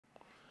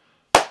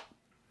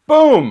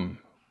Boom!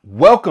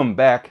 Welcome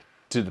back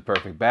to The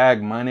Perfect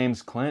Bag. My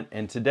name's Clint,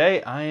 and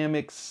today I am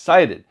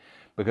excited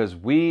because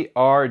we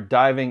are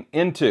diving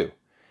into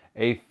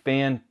a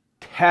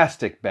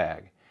fantastic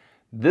bag.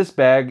 This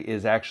bag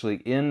is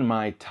actually in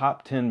my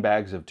top 10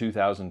 bags of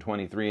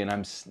 2023, and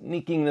I'm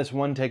sneaking this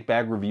one-take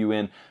bag review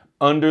in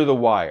under the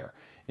wire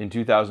in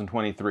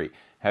 2023.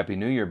 Happy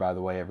New Year, by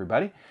the way,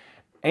 everybody.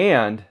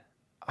 And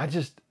I'm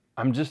just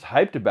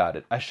hyped about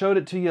it. I showed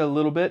it to you a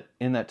little bit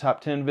in that top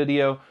 10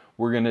 video.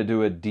 We're going to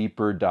do a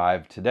deeper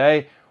dive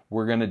today.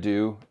 We're going to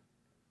do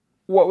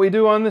what we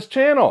do on this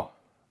channel.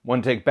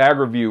 One take bag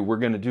review. We're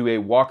going to do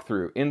a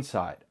walkthrough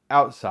inside,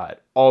 outside,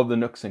 all the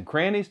nooks and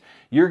crannies.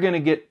 You're going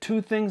to get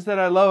two things that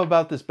I love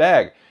about this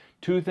bag,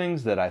 two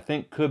things that I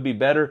think could be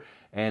better,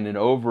 and an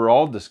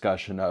overall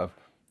discussion of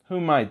who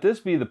might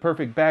this be the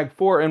perfect bag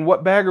for, and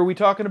what bag are we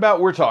talking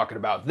about? We're talking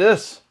about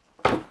this.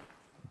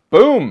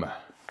 Boom!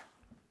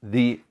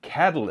 The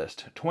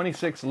Catalyst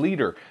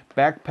 26-liter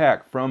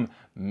backpack from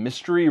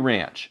Mystery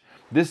Ranch.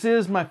 This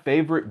is my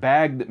favorite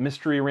bag that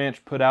Mystery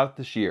Ranch put out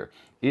this year.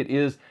 It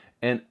is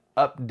an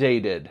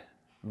updated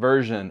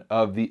version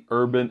of the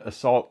Urban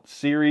Assault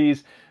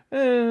series,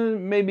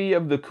 maybe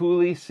of the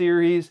Coolie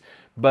series,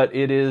 but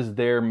it is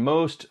their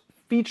most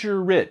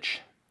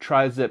feature-rich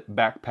tri-zip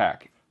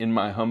backpack, in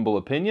my humble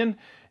opinion,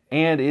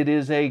 and it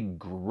is a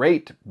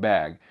great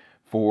bag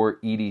for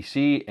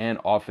EDC and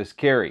office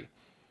carry.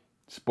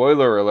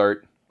 Spoiler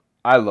alert,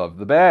 I love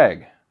the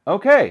bag.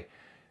 Okay,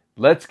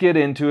 let's get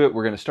into it.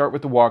 We're going to start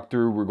with the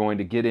walkthrough. We're going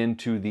to get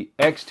into the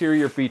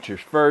exterior features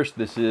first.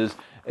 This is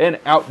an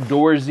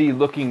outdoorsy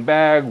looking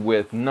bag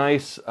with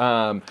nice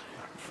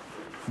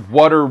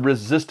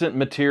water-resistant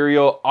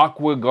material,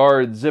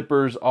 AquaGuard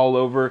zippers all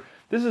over.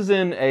 This is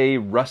in a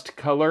rust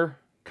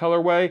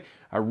colorway.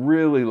 I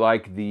really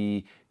like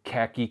the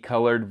khaki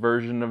colored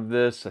version of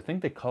this. I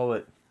think they call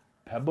it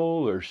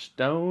Pebble or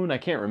Stone. I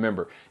can't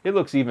remember. It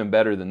looks even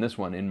better than this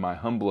one in my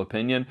humble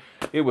opinion.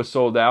 It was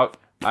sold out.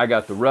 I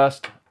got the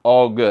rust.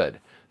 All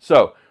good.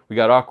 So we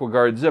got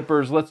AquaGuard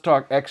zippers. Let's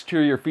talk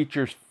exterior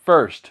features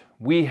first.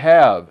 We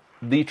have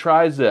the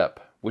tri-zip,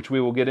 which we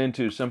will get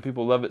into. Some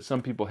people love it,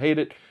 some people hate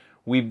it.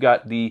 We've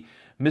got the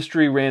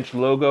Mystery Ranch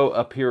logo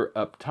up here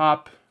up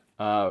top,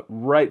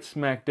 right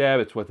smack dab.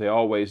 It's what they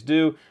always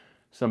do.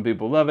 Some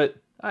people love it.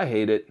 I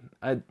hate it.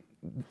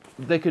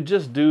 They could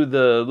just do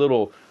the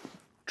little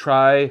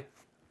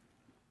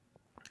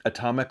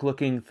atomic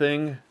looking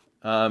thing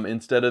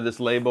instead of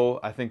this label.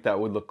 I think that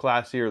would look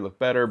classier, look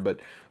better, but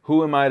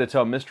who am I to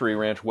tell Mystery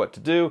Ranch what to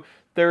do?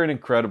 They're an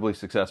incredibly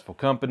successful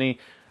company,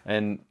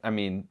 and I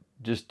mean,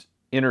 just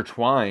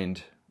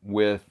intertwined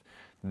with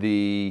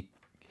the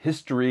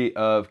history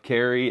of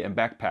carry and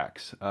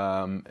backpacks.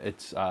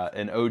 It's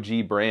an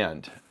OG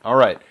brand. All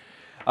right.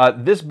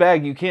 This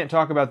bag, you can't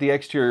talk about the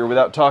exterior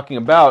without talking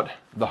about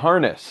the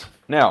harness.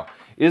 Now,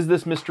 is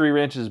this Mystery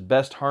Ranch's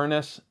best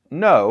harness?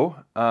 No.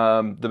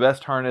 The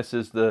best harness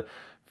is the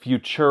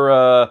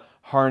Futura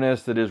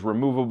harness that is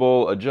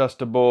removable,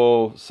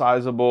 adjustable,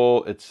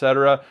 sizable,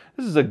 etc.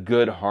 This is a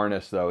good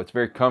harness though. It's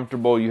very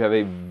comfortable. You have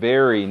a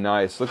very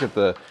nice, look at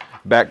the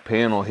back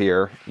panel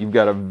here. You've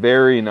got a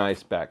very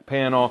nice back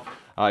panel.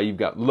 You've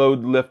got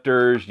load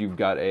lifters. You've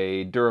got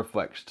a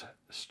Duraflex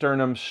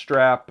sternum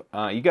strap.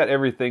 You got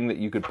everything that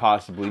you could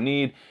possibly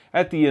need.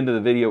 At the end of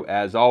the video,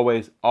 as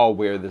always, I'll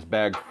wear this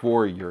bag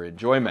for your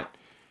enjoyment.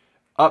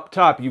 Up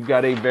top, you've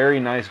got a very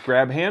nice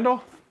grab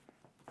handle.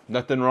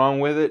 Nothing wrong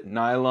with it.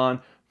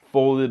 Nylon,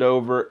 folded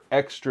over,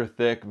 extra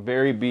thick,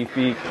 very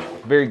beefy,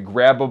 very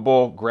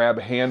grabbable grab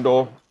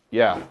handle.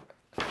 Yeah,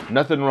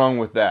 nothing wrong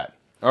with that.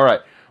 All right,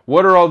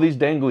 what are all these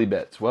dangly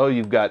bits? Well,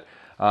 you've got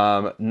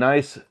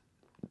nice,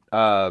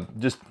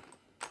 just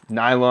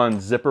nylon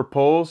zipper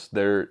pulls.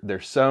 They're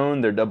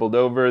sewn, they're doubled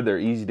over, they're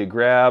easy to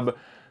grab,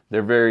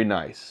 they're very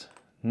nice.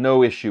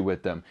 No issue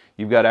with them.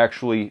 You've got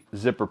actually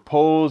zipper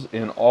pulls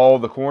in all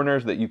the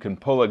corners that you can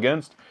pull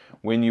against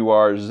when you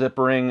are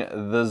zippering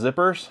the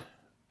zippers.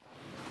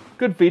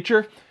 Good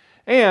feature.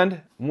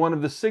 And one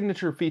of the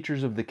signature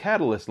features of the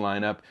Catalyst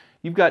lineup,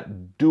 you've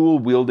got dual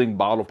wielding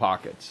bottle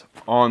pockets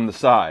on the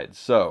sides.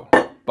 So,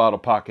 bottle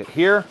pocket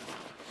here,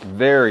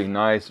 very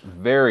nice,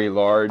 very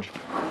large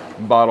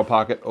bottle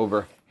pocket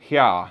over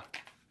here.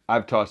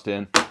 I've tossed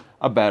in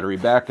a battery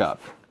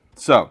backup.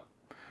 So,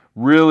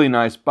 really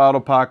nice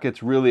bottle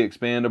pockets, really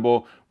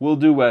expandable. We'll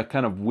do a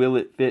kind of will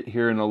it fit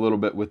here in a little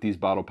bit with these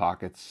bottle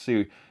pockets,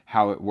 see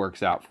how it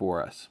works out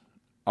for us.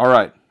 All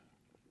right,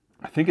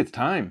 I think it's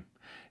time.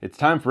 It's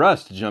time for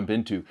us to jump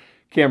into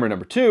camera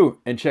number 2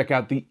 and check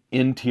out the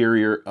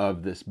interior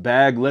of this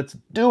bag. Let's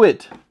do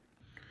it.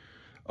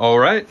 All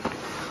right,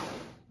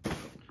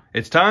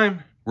 it's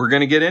time. We're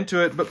going to get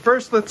into it, but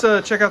first let's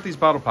check out these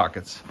bottle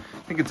pockets. I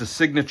think it's a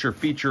signature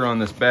feature on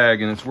this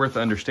bag, and it's worth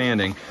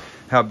understanding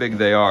how big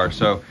they are.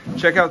 So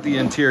check out the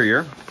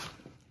interior.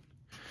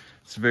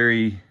 It's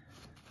very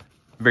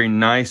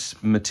nice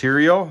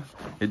material.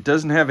 It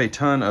doesn't have a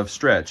ton of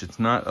stretch. It's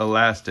not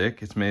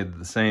elastic. It's made of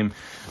the same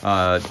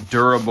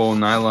durable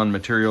nylon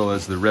material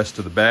as the rest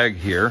of the bag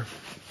here.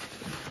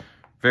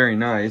 Very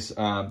nice.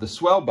 The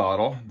swell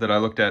bottle that I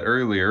looked at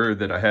earlier,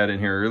 that I had in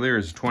here earlier,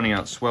 is a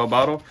 20-ounce swell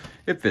bottle.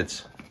 It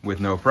fits with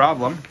no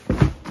problem.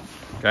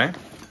 Okay.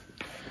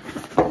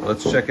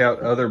 Let's check out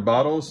other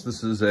bottles.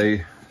 This is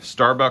a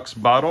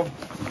Starbucks bottle.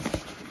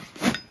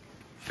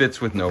 Fits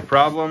with no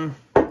problem.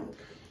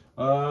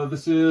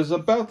 This is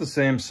about the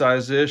same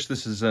size-ish.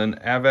 This is an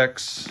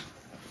Avex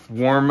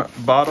warm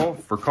bottle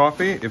for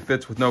coffee. It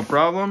fits with no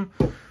problem.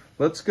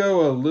 Let's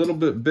go a little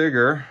bit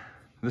bigger.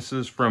 This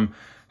is from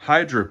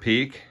Hydra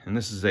Peak, and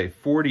this is a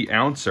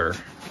 40-ouncer.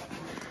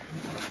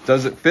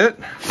 Does it fit?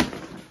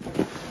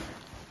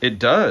 It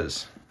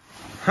does.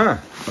 Huh,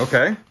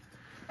 okay.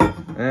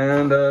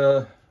 And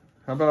how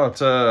about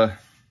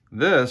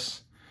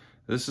this?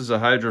 This is a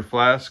Hydra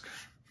flask.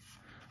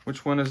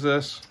 Which one is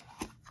this?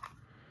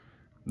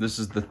 This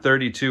is the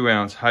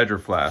 32-ounce Hydra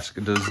flask.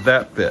 Does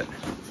that fit?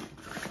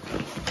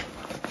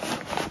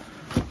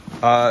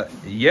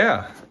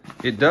 Yeah,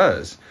 it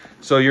does.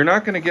 So you're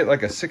not going to get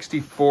like a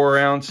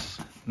 64-ounce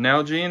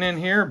Nalgene in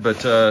here,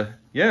 but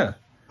yeah,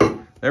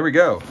 there we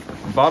go.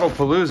 Bottle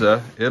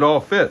Palooza, it all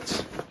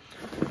fits.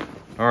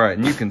 All right,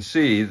 and you can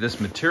see this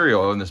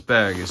material in this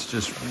bag is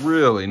just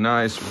really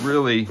nice,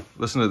 really,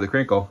 listen to the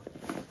crinkle,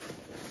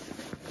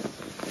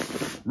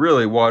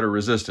 really water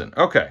resistant.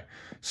 Okay,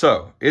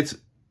 so it's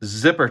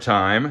zipper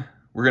time.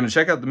 We're going to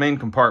check out the main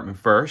compartment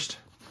first.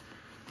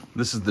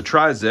 This is the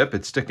tri-zip.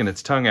 It's sticking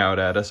its tongue out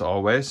at us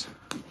always.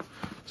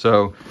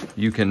 So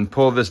you can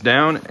pull this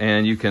down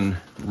and you can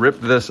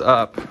rip this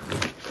up.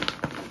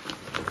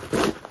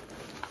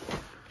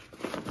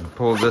 And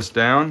pull this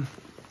down.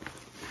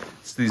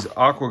 These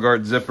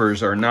AquaGuard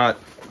zippers are not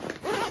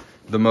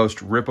the most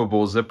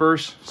rippable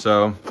zippers,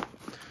 so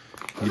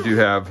you do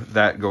have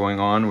that going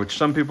on, which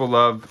some people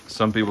love,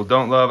 some people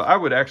don't love. I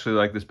would actually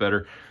like this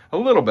better, a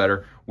little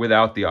better,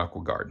 without the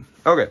AquaGuard.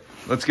 Okay,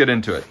 let's get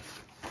into it.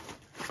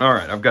 All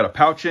right, I've got a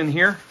pouch in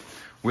here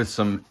with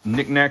some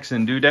knickknacks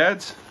and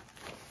doodads.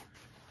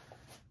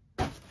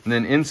 And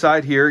then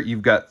inside here,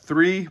 you've got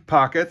 3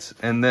 pockets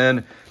and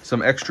then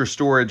some extra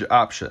storage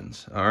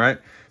options, all right?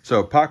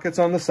 So pockets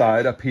on the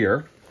side up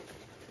here.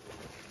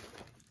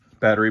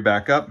 Battery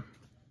backup.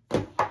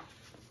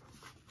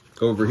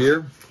 Over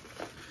here,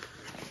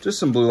 just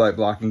some blue light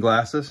blocking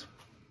glasses.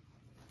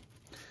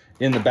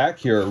 In the back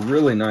here, a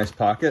really nice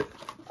pocket.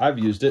 I've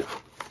used it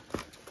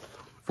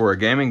for a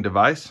gaming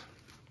device.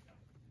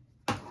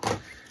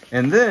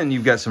 And then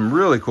you've got some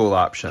really cool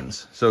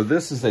options. So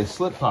this is a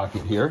slip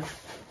pocket here.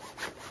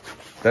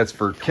 That's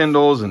for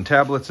Kindles and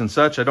tablets and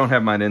such. I don't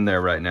have mine in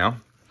there right now.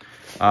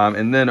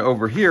 And then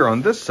over here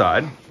on this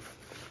side,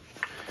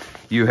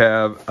 you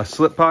have a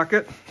slip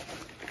pocket.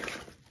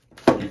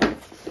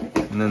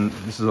 And then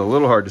this is a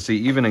little hard to see,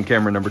 even in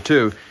camera number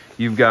 2.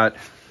 You've got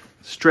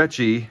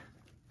stretchy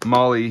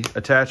MOLLE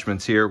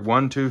attachments here,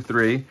 1, 2,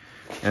 3,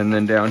 and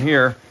then down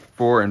here,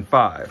 4 and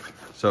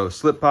 5. So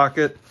slip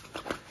pocket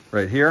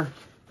right here.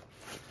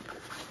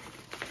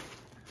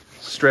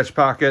 Stretch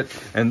pocket,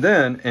 and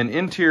then an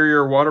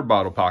interior water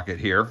bottle pocket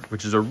here,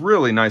 which is a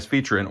really nice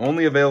feature and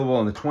only available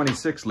in the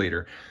 26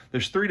 liter.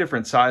 There's 3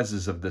 different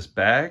sizes of this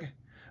bag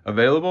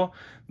available.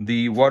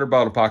 The water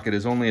bottle pocket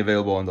is only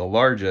available in the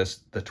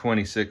largest, the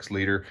 26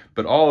 liter,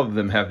 but all of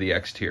them have the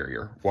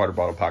exterior water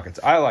bottle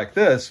pockets. I like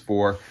this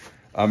for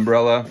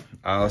umbrella.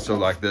 I also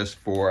like this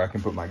for, I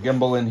can put my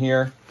gimbal in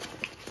here.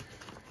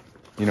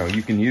 You know,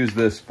 you can use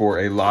this for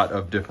a lot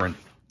of different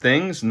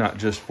things, not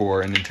just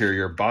for an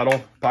interior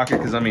bottle pocket,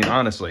 because I mean,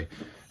 honestly,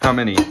 how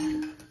many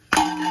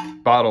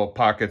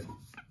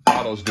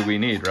bottles do we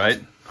need, right?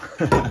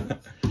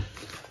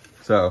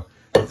 So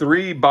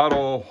 3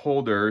 bottle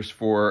holders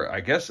for, I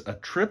guess, a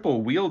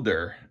triple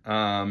wielder.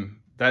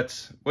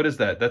 What is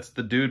that? That's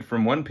the dude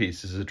from One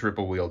Piece is a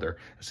triple wielder.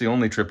 It's the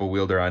only triple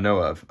wielder I know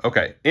of.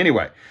 Okay,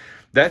 anyway,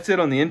 that's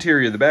it on the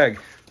interior of the bag.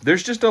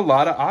 There's just a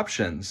lot of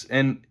options,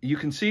 and you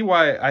can see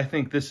why I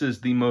think this is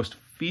the most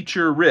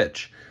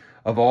feature-rich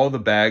of all the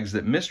bags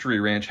that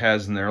Mystery Ranch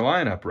has in their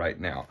lineup right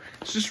now.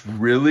 It's just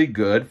really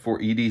good for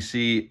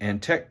EDC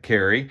and tech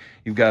carry.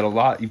 You've got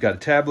a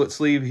tablet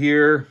sleeve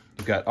here,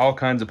 you've got all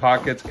kinds of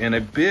pockets, and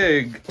a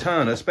big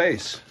ton of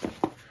space.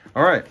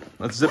 All right,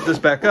 let's zip this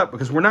back up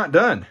because we're not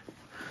done.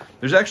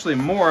 There's actually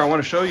more I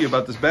want to show you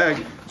about this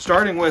bag,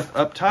 starting with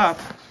up top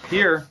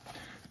here,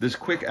 this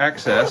quick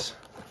access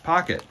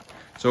pocket.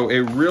 So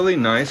a really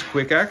nice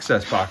quick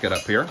access pocket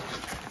up here.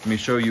 Let me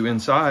show you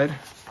inside.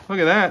 Look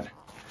at that.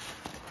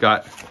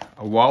 Got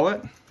a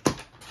wallet,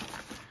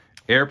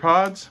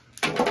 AirPods,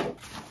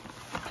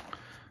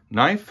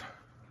 knife.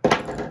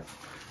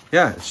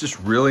 Yeah, it's just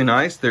really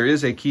nice. There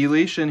is a key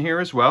leash in here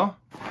as well.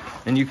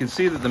 And you can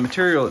see that the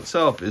material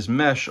itself is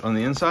mesh on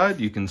the inside.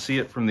 You can see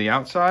it from the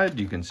outside.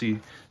 You can see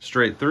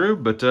straight through.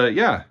 But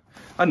yeah,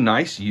 a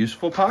nice,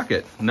 useful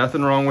pocket.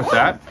 Nothing wrong with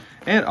that.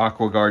 And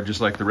AquaGuard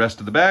just like the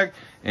rest of the bag.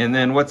 And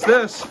then what's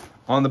this?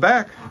 On the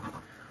back,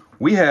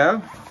 we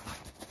have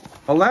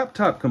a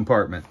laptop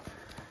compartment.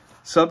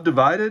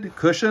 Subdivided,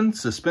 cushioned,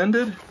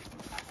 suspended.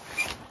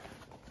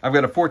 I've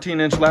got a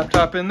 14-inch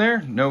laptop in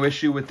there. No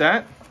issue with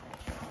that.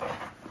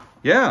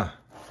 Yeah.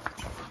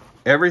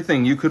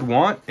 everything you could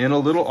want in a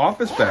little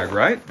office bag,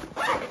 right?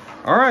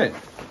 All right,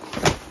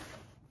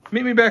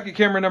 meet me back at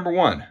camera number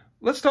 1.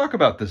 Let's talk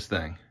about this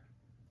thing.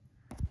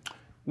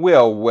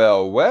 Well,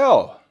 well,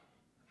 well.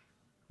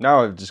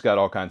 Now I've just got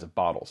all kinds of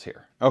bottles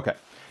here. Okay,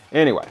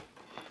 anyway.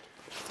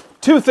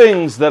 2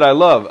 things that I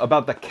love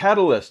about the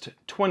Catalyst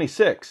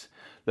 26.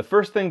 The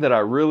first thing that I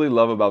really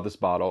love about this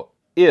bottle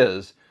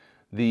is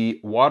the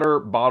water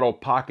bottle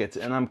pockets,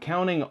 and I'm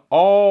counting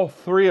all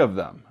 3 of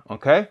them,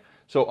 okay?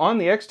 So on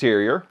the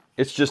exterior,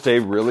 it's just a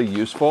really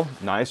useful,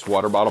 nice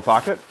water bottle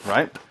pocket,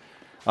 right?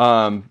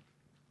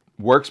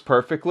 Works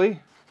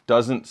perfectly,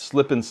 doesn't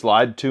slip and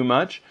slide too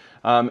much,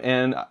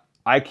 and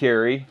I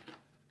carry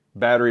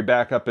battery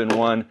backup in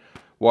one,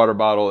 water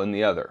bottle in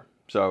the other.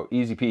 So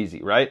easy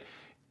peasy, right?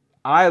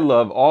 I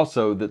love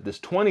also that this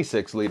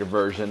 26-liter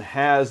version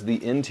has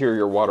the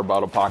interior water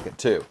bottle pocket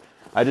too.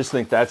 I just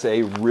think that's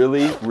a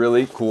really,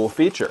 really cool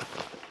feature.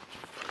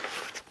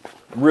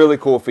 Really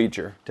cool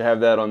feature to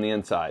have that on the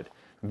inside.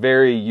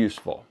 Very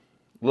useful.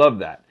 Love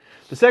that.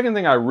 The second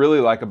thing I really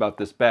like about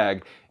this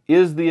bag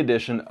is the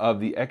addition of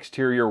the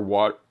exterior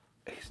water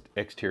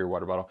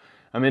bottle.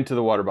 I'm into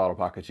the water bottle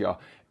pockets, y'all.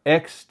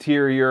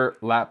 Exterior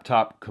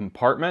laptop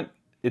compartment.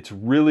 It's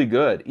really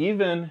good.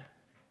 Even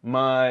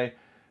my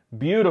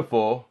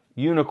beautiful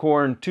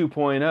Unicorn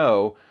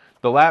 2.0,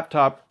 the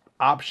laptop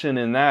option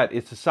in that,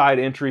 it's a side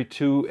entry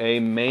to a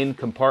main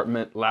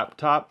compartment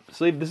laptop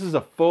sleeve. This is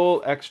a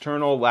full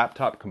external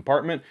laptop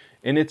compartment,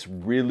 and it's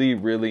really,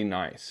 really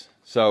nice.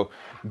 So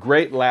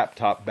great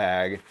laptop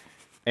bag,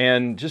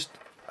 and just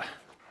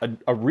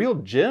a real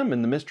gem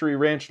in the Mystery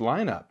Ranch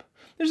lineup.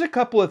 There's a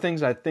couple of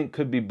things I think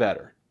could be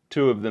better,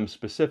 2 of them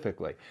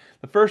specifically.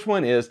 The first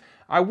one is,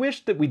 I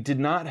wish that we did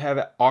not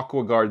have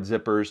AquaGuard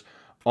zippers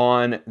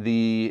on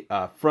the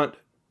front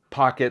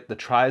pocket, the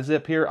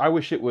tri-zip here. I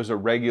wish it was a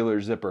regular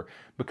zipper.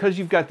 Because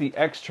you've got the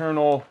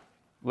external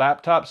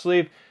laptop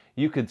sleeve,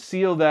 you could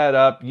seal that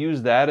up,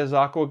 use that as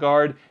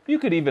AquaGuard. You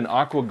could even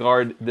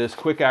AquaGuard this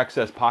quick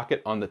access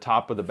pocket on the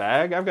top of the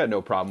bag. I've got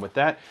no problem with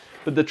that.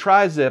 But the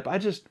tri-zip, I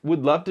just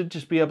would love to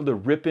just be able to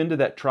rip into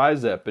that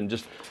tri-zip and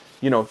just,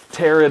 you know,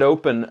 tear it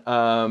open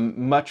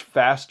much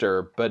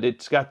faster. But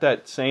it's got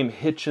that same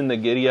hitch in the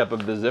giddy up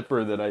of the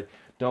zipper that I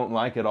don't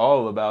like at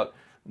all about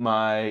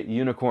my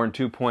Unicorn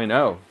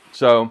 2.0.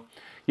 So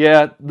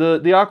yeah, the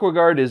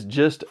AquaGuard is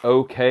just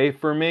okay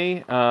for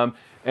me.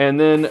 And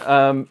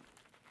then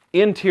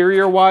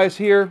interior wise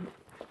here,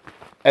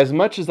 as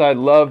much as I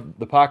love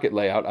the pocket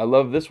layout, I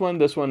love this one,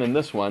 and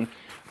this one.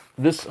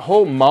 This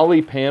whole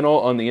MOLLE panel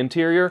on the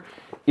interior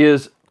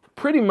is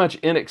pretty much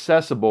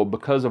inaccessible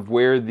because of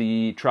where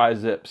the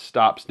tri-zip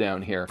stops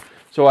down here.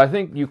 So I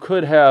think you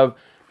could have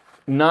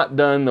not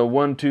done the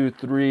 1, 2,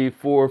 3,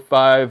 4,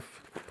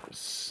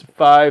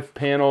 5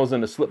 panels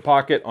and a slip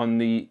pocket on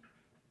the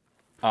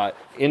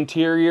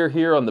interior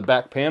here on the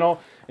back panel,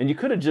 and you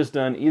could have just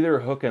done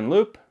either hook and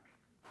loop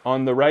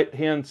on the right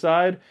hand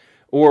side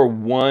or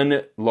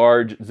one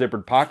large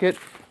zippered pocket.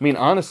 I mean,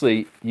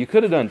 honestly, you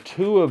could have done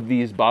 2 of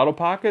these bottle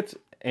pockets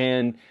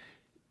and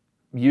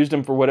used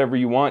them for whatever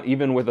you want,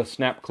 even with a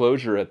snap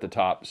closure at the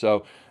top.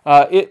 So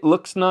it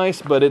looks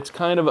nice, but it's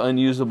kind of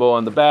unusable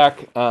on the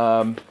back.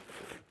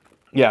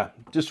 Yeah,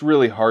 just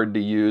really hard to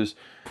use.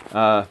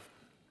 But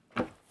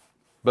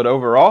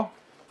overall,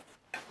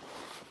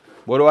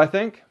 what do I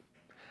think?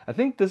 I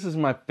think this is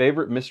my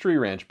favorite Mystery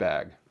Ranch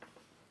bag.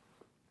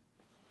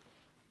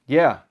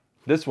 Yeah,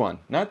 this one,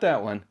 not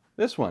that one,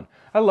 this one.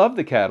 I love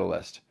the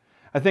Catalyst.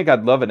 I think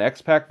I'd love an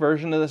X-Pack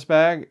version of this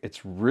bag.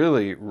 It's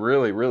really,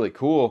 really, really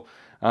cool.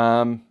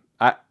 I've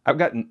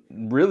got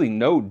really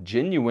no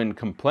genuine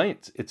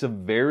complaints. It's a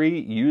very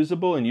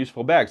usable and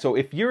useful bag. So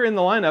if you're in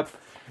the lineup,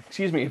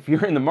 if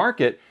you're in the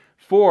market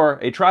for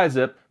a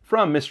tri-zip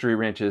from Mystery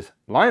Ranch's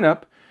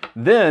lineup,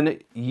 then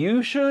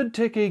you should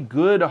take a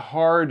good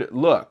hard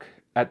look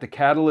at the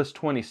Catalyst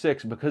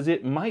 26, because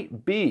it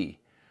might be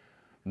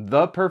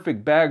the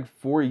perfect bag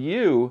for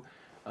you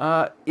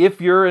if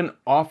you're an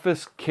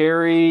office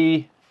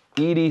carry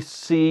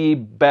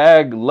EDC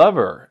bag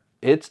lover.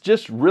 It's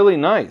just really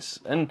nice.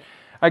 And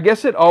I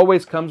guess it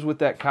always comes with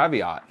that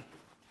caveat.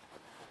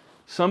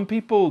 Some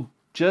people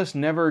just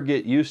never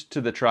get used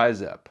to the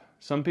tri-zip.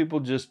 Some people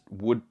just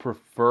would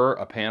prefer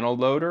a panel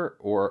loader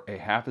or a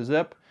half a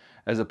zip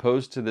as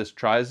opposed to this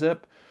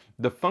tri-zip.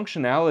 The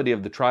functionality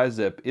of the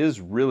tri-zip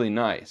is really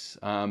nice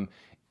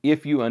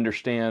if you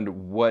understand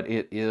what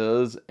it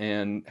is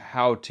and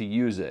how to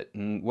use it.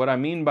 And what I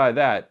mean by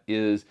that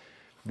is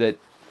that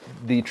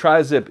the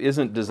tri-zip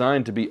isn't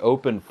designed to be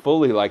open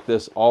fully like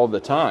this all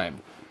the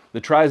time. The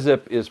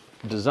tri-zip is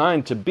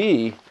designed to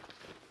be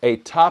a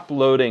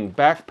top-loading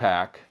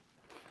backpack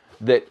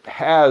that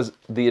has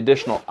the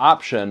additional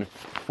option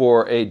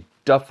for a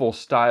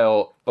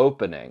duffel-style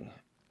opening.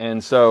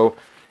 And so,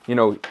 you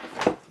know,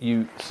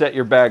 you set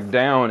your bag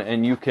down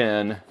and you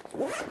can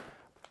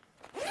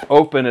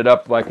open it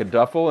up like a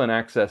duffel and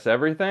access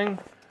everything.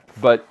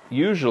 But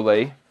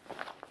usually,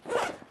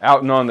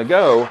 out and on the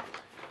go,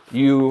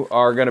 you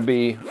are going to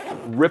be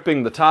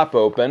ripping the top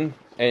open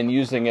and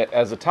using it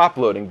as a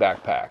top-loading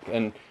backpack.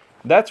 And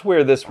that's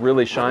where this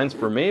really shines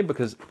for me,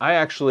 because I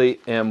actually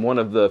am one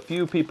of the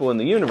few people in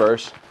the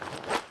universe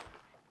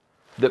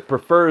that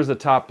prefers a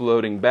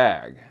top-loading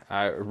bag.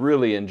 I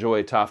really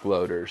enjoy top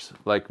loaders,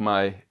 like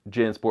my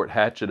JanSport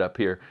Hatchet up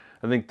here.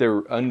 I think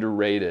they're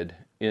underrated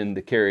in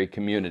the carry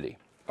community.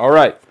 All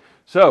right,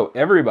 so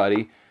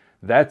everybody,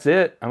 that's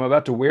it. I'm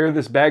about to wear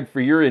this bag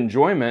for your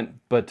enjoyment,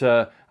 but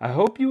I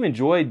hope you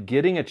enjoyed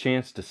getting a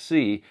chance to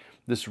see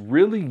this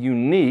really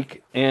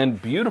unique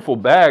and beautiful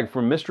bag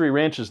from Mystery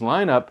Ranch's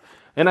lineup,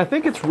 and I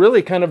think it's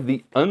really kind of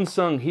the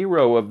unsung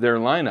hero of their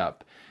lineup.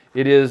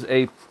 It is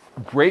a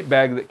great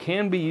bag that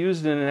can be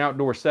used in an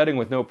outdoor setting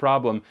with no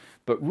problem,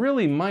 but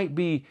really might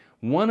be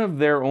one of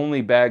their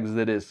only bags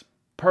that is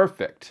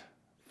perfect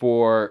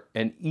for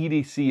an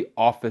EDC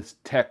office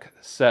tech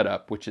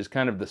setup, which is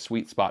kind of the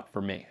sweet spot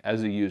for me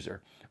as a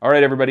user. All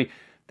right, everybody,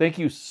 thank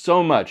you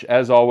so much,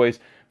 as always,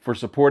 for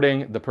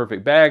supporting The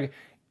Perfect Bag.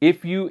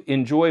 If you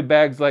enjoy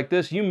bags like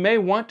this, you may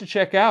want to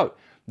check out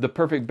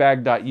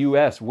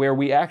theperfectbag.us, where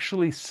we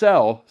actually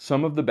sell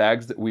some of the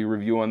bags that we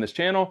review on this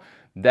channel.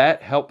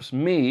 That helps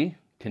me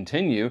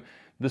continue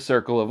the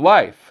circle of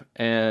life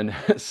and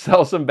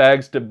sell some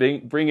bags to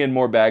bring in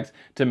more bags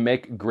to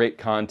make great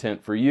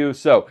content for you.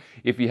 So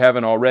if you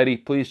haven't already,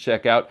 please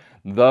check out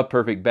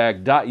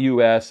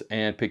theperfectbag.us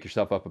and pick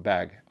yourself up a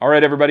bag. All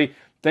right, everybody,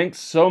 thanks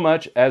so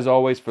much, as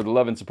always, for the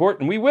love and support,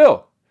 and we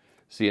will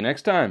see you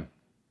next time.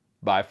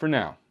 Bye for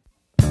now.